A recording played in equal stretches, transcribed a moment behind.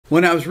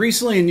When I was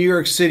recently in New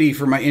York City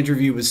for my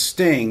interview with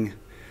Sting,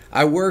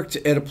 I worked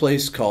at a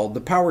place called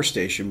the Power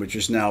Station, which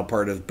is now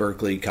part of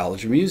Berklee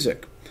College of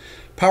Music.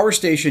 Power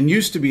Station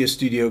used to be a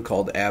studio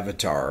called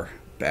Avatar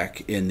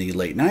back in the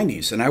late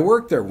 90s, and I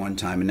worked there one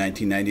time in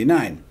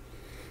 1999.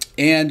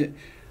 And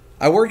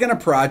I worked on a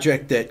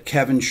project that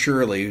Kevin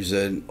Shirley, who's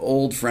an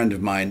old friend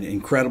of mine,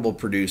 incredible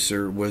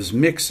producer, was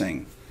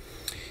mixing.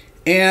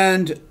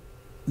 And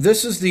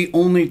this is the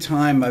only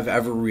time I've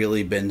ever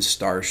really been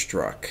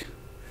starstruck.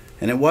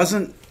 And it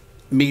wasn't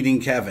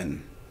meeting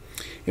Kevin.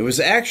 It was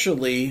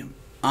actually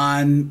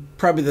on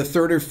probably the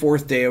third or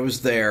fourth day I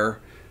was there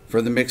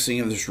for the mixing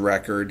of this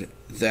record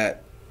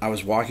that I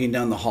was walking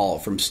down the hall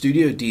from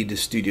Studio D to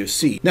Studio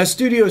C. Now,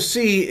 Studio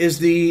C is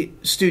the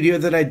studio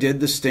that I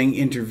did the Sting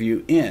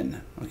interview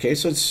in. Okay,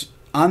 so it's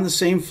on the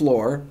same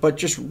floor, but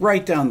just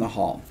right down the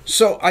hall.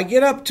 So I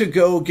get up to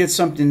go get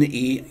something to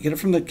eat, get up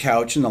from the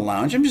couch in the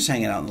lounge. I'm just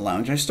hanging out in the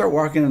lounge. I start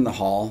walking in the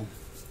hall,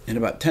 and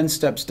about 10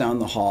 steps down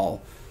the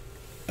hall,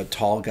 a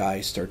tall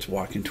guy starts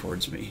walking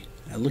towards me.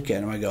 I look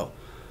at him, I go,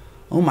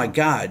 "Oh my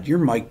God, you're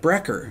Mike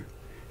Brecker."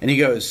 And he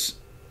goes,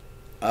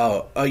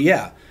 oh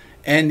yeah.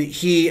 And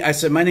I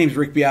said, "My name's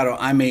Rick Beato.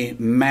 I'm a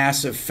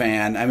massive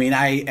fan." I mean,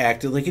 I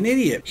acted like an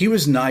idiot. He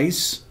was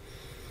nice,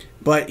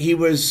 but he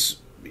was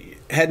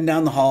heading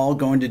down the hall,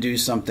 going to do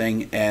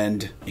something,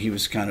 and he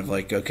was kind of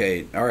like,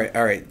 "Okay, all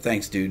right,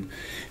 thanks, dude."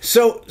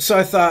 So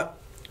I thought,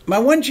 my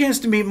one chance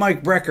to meet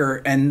Mike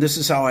Brecker, and this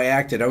is how I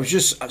acted. I was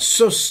just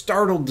so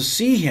startled to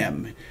see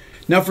him.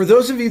 Now, for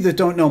those of you that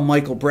don't know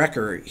Michael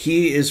Brecker,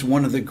 he is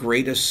one of the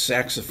greatest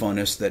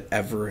saxophonists that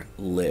ever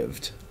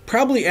lived.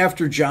 Probably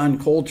after John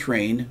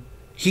Coltrane,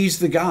 he's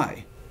the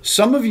guy.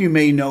 Some of you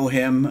may know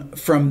him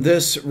from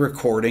this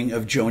recording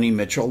of Joni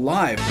Mitchell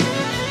live.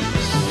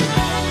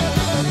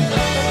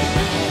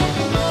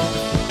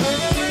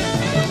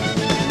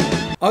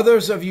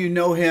 Others of you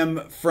know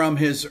him from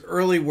his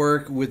early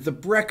work with the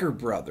Brecker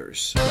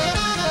brothers.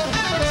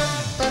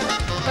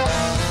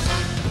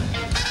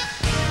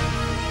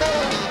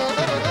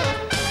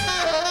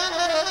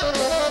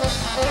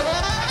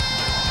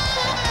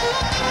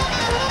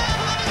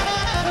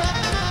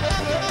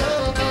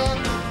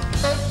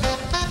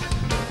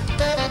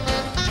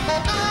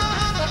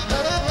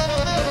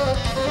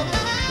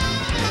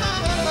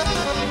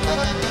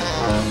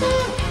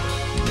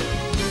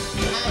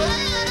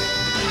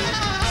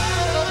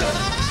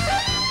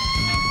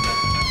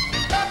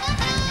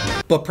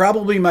 But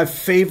probably my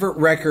favorite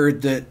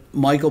record that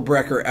Michael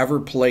Brecker ever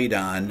played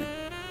on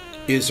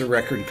is a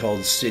record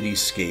called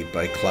Cityscape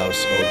by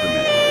Klaus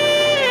Ogerman.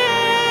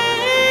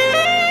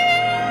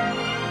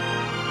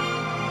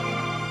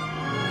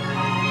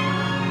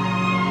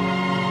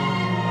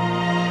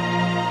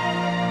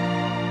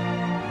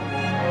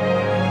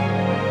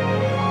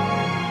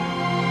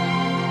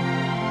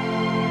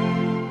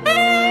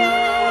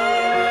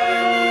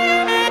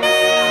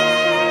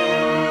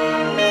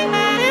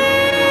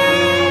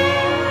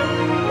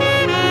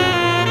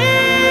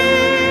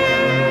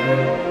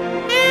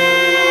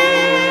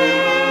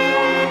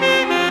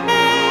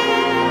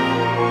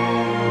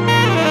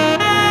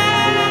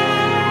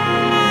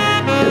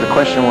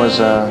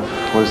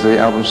 Was the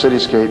album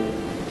Cityscape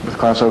with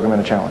Klaus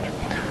Ogerman a challenge?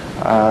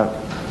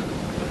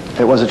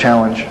 It was a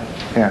challenge,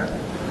 yeah.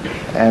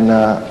 And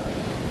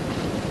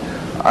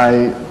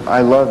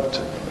I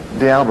loved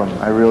the album.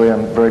 I really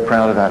am very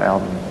proud of that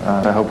album.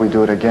 I hope we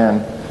do it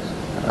again.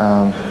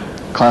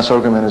 Klaus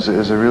Ogerman is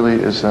a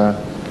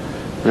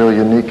really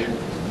unique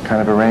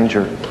kind of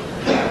arranger.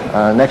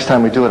 Next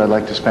time we do it, I'd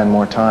like to spend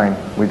more time.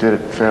 We did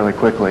it fairly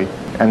quickly,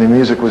 and the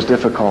music was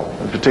difficult,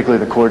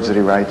 particularly the chords that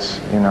he writes,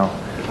 you know.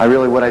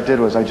 What I did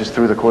was I just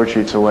threw the chord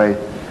sheets away,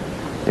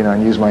 you know,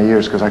 and used my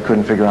ears because I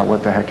couldn't figure out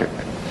what the heck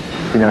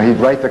you know, he'd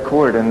write the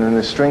chord and then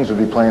the strings would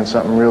be playing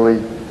something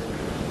really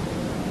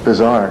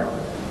bizarre.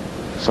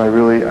 So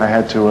I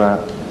had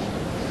to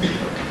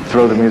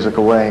throw the music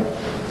away.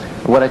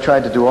 What I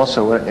tried to do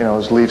also, you know,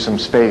 was leave some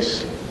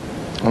space.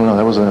 I don't know,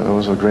 that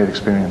was a great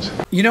experience.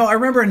 You know, I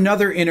remember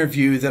another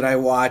interview that I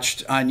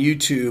watched on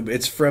YouTube.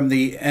 It's from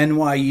the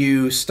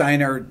NYU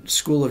Steinert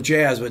School of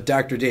Jazz with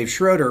Dr. Dave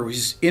Schroeder.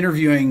 He's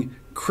interviewing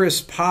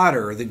Chris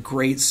Potter, the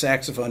great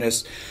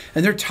saxophonist,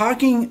 and they're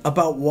talking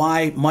about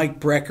why Mike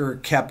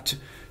Brecker kept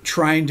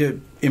trying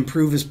to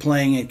improve his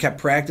playing and kept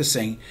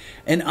practicing.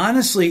 And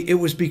honestly, it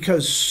was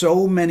because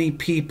so many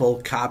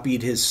people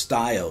copied his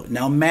style.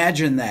 Now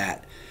imagine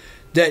that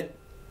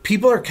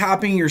people are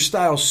copying your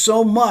style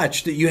so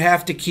much that you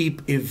have to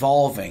keep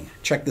evolving.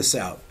 Check this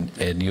out.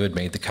 And you had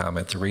made the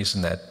comment, the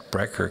reason that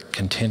Brecker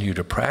continued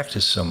to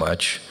practice so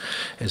much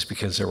is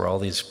because there were all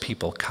these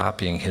people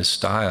copying his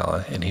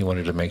style, and he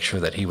wanted to make sure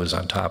that he was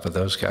on top of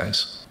those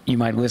guys. You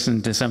might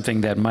listen to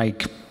something that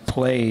Mike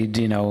played,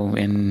 you know,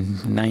 in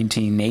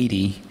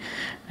 1980,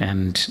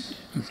 and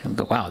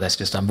go, wow, that's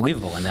just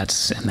unbelievable, and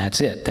that's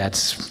it.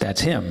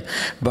 That's him.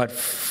 But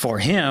for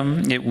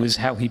him, it was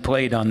how he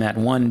played on that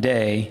one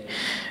day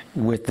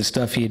with the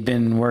stuff he had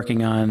been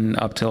working on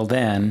up till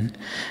then.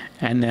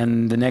 And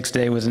then the next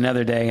day was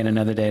another day and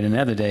another day and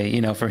another day.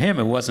 You know, for him,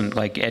 it wasn't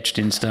like etched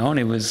in stone.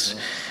 It was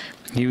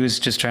He was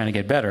just trying to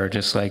get better,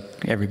 just like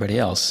everybody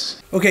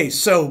else. Okay,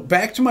 so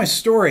back to my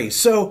story.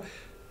 So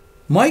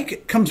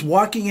Mike comes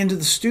walking into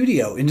the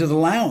studio, into the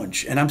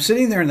lounge, and I'm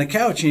sitting there on the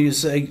couch, and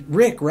he's like,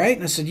 Rick, right?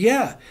 And I said,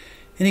 yeah.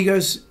 And he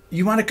goes,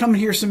 you want to come and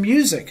hear some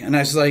music? And I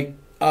was like,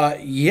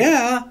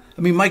 yeah.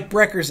 I mean, Mike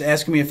Brecker's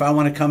asking me if I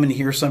want to come and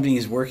hear something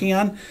he's working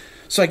on.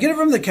 So I get up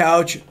from the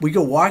couch, we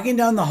go walking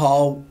down the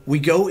hall, we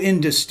go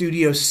into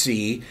Studio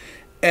C,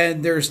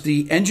 and there's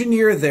the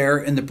engineer there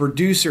and the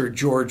producer,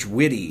 George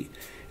Whitty.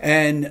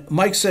 And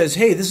Mike says,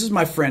 hey, this is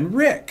my friend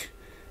Rick.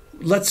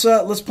 Let's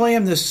play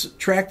him this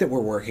track that we're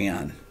working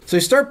on. So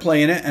they start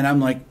playing it, and I'm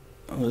like,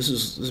 oh, this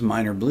is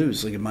minor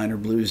blues, like a minor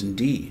blues in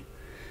D.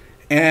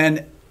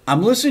 And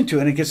I'm listening to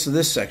it, and it gets to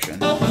this section.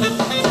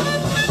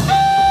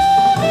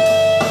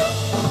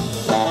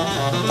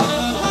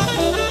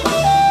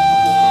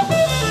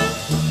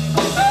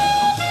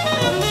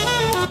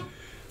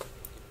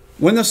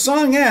 When the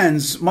song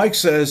ends, Mike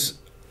says,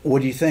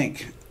 what do you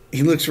think?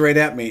 He looks right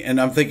at me, and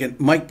I'm thinking,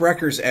 Mike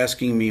Brecker's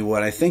asking me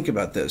what I think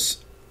about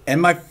this.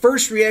 And my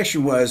first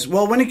reaction was,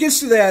 well, when it gets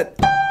to that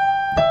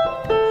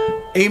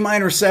A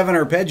minor 7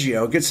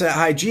 arpeggio, it gets that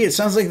high G, it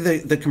sounds like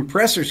the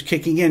compressor's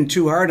kicking in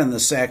too hard on the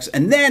sax,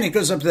 and then it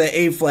goes up to the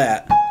A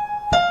flat.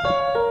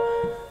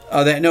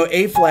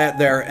 A flat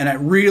there, and it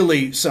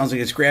really sounds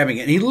like it's grabbing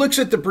it. And he looks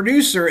at the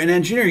producer and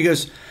engineer, he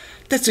goes,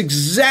 that's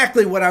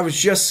exactly what I was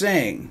just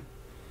saying.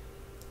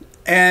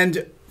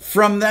 And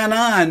from then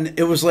on,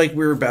 it was like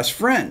we were best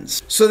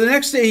friends. So the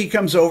next day he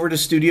comes over to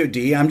Studio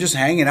D. I'm just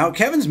hanging out.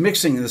 Kevin's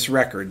mixing this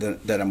record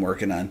that I'm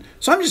working on.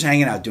 So I'm just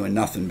hanging out doing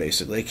nothing,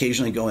 basically,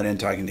 occasionally going in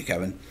talking to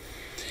Kevin.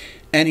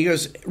 And he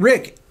goes,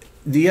 Rick,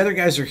 the other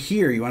guys are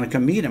here. You want to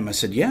come meet them? I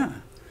said, yeah.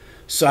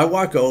 So I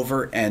walk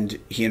over, and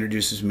he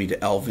introduces me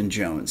to Elvin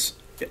Jones.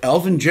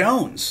 Elvin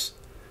Jones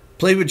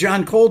played with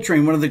John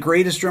Coltrane, one of the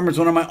greatest drummers,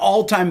 one of my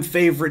all-time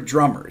favorite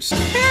drummers.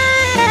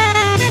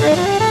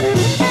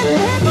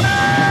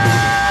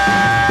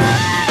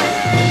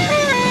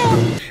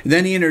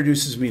 Then he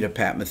introduces me to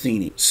Pat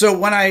Metheny. So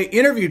when I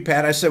interviewed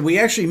Pat, I said, we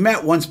actually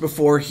met once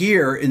before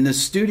here in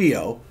this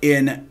studio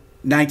in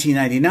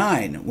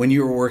 1999 when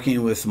you were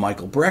working with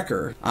Michael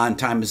Brecker on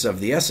Time is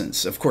of the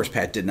Essence. Of course,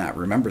 Pat did not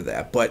remember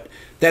that, but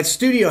that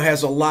studio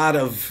has a lot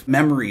of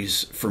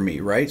memories for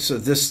me, right? So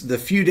the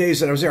few days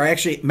that I was there, I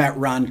actually met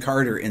Ron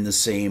Carter in the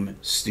same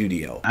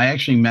studio. I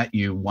actually met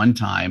you one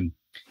time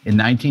in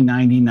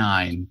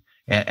 1999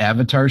 at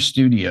Avatar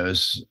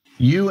Studios.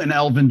 You and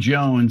Elvin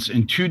Jones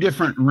in two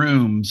different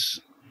rooms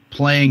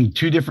playing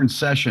two different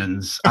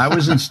sessions. I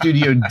was in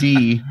Studio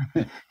D.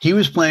 He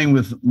was playing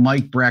with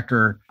Mike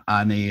Brecker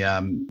on the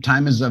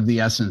Time is of the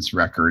Essence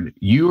record.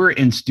 You were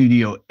in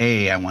Studio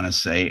A, I want to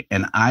say,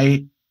 and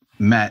I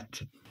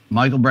met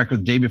Michael Brecker the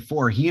day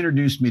before. He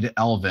introduced me to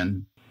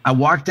Elvin. I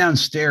walked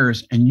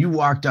downstairs, and you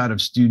walked out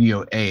of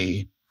Studio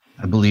A,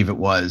 I believe it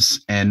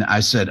was. And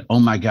I said, oh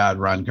my God,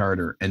 Ron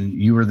Carter. And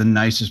you were the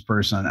nicest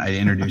person. I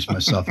introduced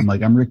myself. I'm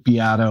like, I'm Rick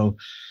Beato.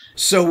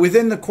 So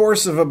within the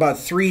course of about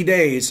 3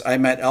 days, I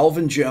met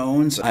Elvin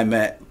Jones. I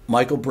met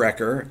Michael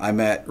Brecker. I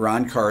met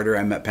Ron Carter.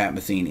 I met Pat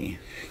Metheny.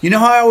 You know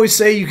how I always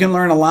say you can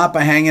learn a lot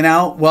by hanging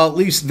out? Well, at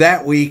least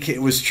that week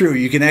it was true.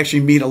 You can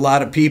actually meet a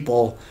lot of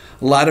people,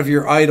 a lot of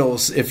your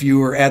idols, if you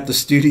were at the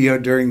studio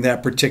during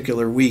that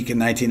particular week in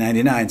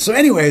 1999. So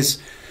anyways,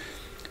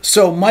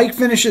 so Mike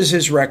finishes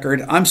his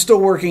record. I'm still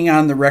working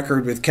on the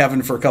record with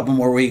Kevin for a couple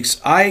more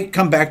weeks. I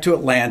come back to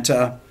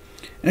Atlanta,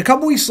 and a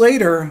couple weeks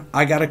later,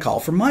 I got a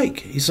call from Mike.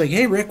 He's like,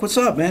 hey, Rick, what's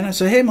up, man? I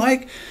said, hey,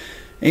 Mike.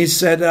 And he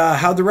said,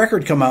 how'd the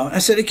record come out? I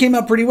said, it came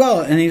out pretty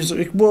well. And he was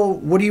like, well,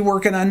 what are you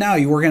working on now?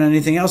 You working on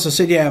anything else? I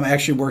said, yeah, I'm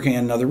actually working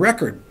on another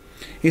record.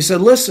 He said,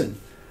 listen,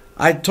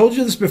 I told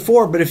you this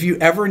before, but if you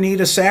ever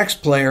need a sax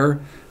player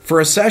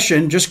for a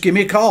session, just give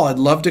me a call. I'd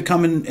love to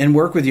come and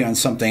work with you on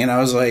something. And I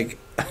was like...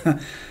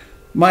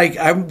 Mike,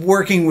 I'm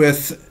working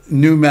with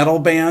new metal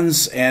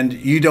bands, and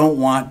you don't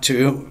want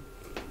to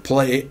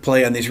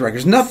play on these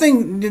records.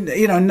 Nothing,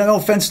 no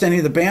offense to any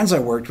of the bands I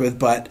worked with,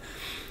 but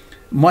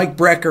Mike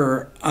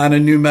Brecker on a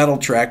new metal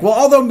track. Well,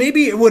 although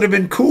maybe it would have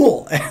been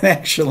cool,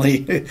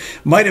 actually. It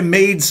might have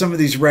made some of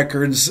these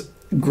records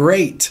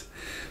great.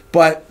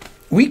 But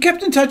we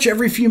kept in touch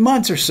every few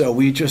months or so.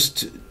 We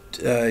just,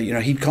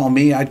 he'd call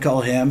me, I'd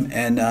call him,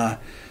 and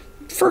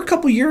for a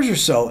couple years or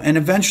so. And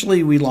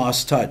eventually we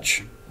lost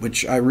touch,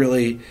 which I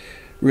really,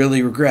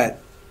 really regret.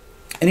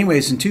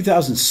 Anyways, in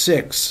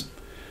 2006,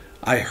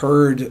 I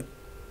heard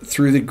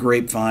through the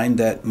grapevine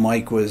that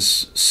Mike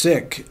was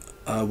sick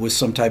with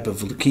some type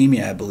of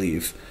leukemia, I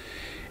believe,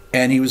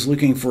 and he was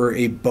looking for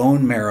a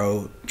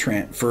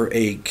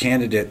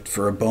candidate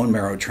for a bone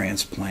marrow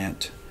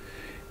transplant.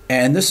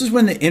 And this is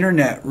when the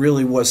internet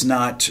really was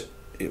not.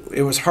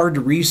 It was hard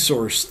to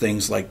resource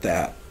things like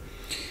that,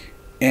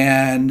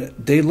 and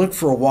they looked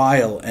for a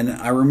while. And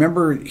I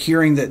remember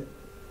hearing that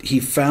they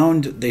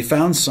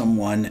found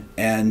someone,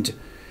 and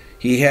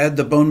he had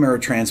the bone marrow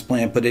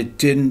transplant, but it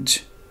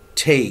didn't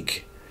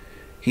take.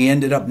 He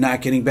ended up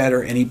not getting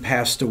better, and he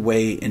passed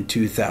away in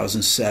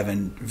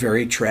 2007,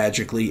 very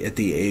tragically at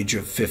the age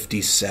of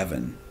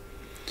 57.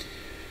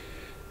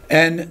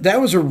 And that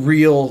was a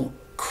real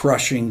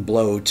crushing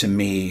blow to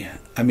me.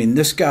 I mean,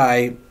 this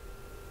guy,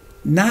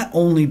 not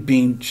only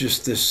being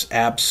just this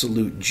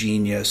absolute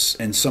genius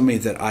and somebody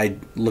that I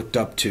looked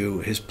up to,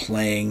 his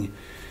playing,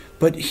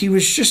 but he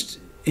was just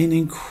an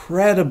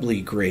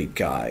incredibly great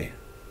guy.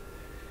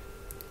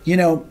 You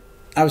know,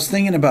 I was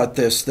thinking about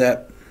this,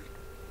 that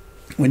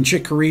when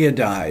Chick Corea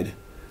died,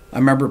 I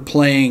remember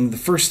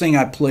the first thing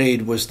I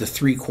played was the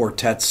Three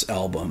Quartets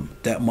album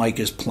that Mike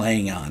is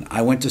playing on.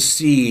 I went to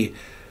see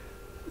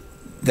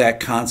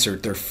that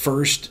concert, their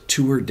first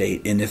tour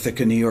date in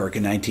Ithaca, New York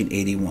in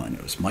 1981.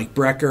 It was Mike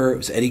Brecker, it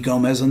was Eddie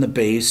Gomez on the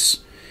bass,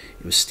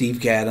 it was Steve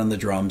Gadd on the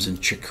drums,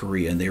 and Chick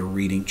Corea, and they were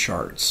reading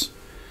charts.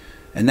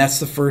 And that's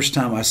the first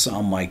time I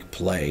saw Mike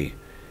play.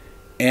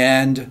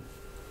 And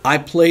I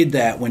played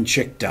that when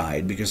Chick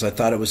died because I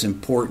thought it was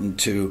important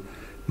to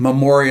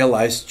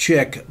memorialize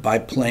Chick by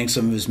playing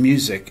some of his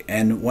music.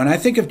 And when I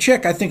think of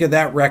Chick, I think of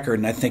that record,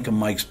 and I think of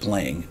Mike's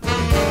playing.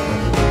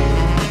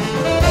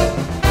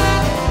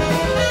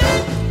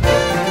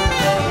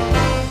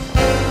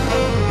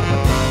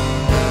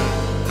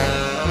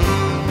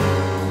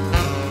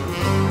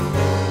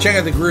 Check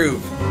out the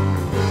groove.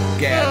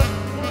 Gadd.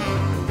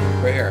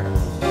 Right here.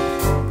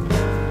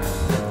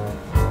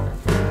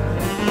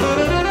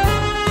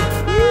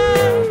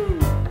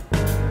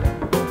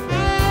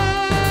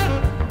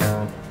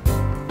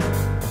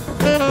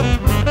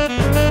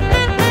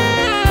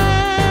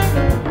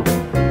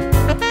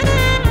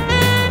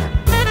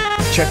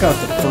 Check out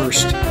the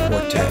first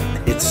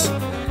quartet. It's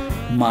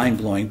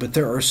mind-blowing, but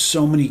there are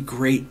so many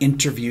great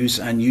interviews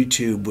on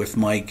YouTube with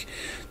Mike.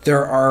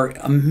 There are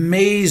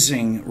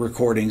amazing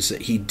recordings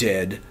that he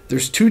did.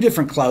 There's 2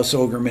 different Klaus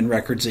Ogerman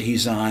records that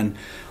he's on,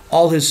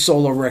 all his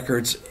solo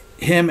records,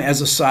 him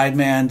as a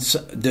sideman,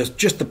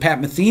 just the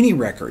Pat Metheny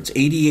records,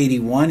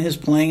 8081, his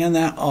playing on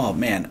that. Oh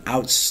man,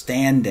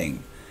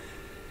 outstanding.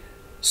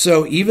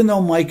 So even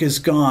though Mike is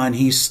gone,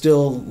 he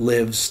still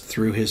lives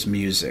through his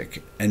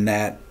music, and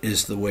that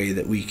is the way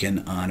that we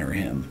can honor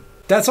him.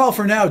 That's all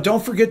for now.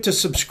 Don't forget to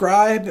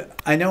subscribe.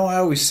 I know I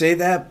always say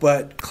that,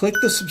 but click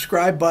the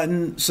subscribe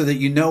button so that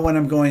you know when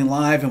I'm going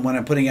live and when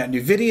I'm putting out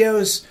new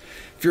videos.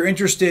 If you're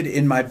interested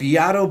in my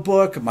Beato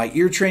book, my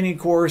ear training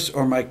course,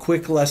 or my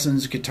quick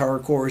lessons guitar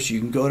course, you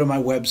can go to my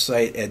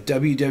website at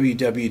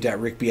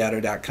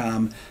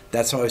www.rickbeato.com.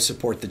 That's how I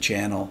support the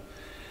channel.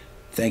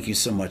 Thank you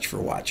so much for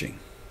watching.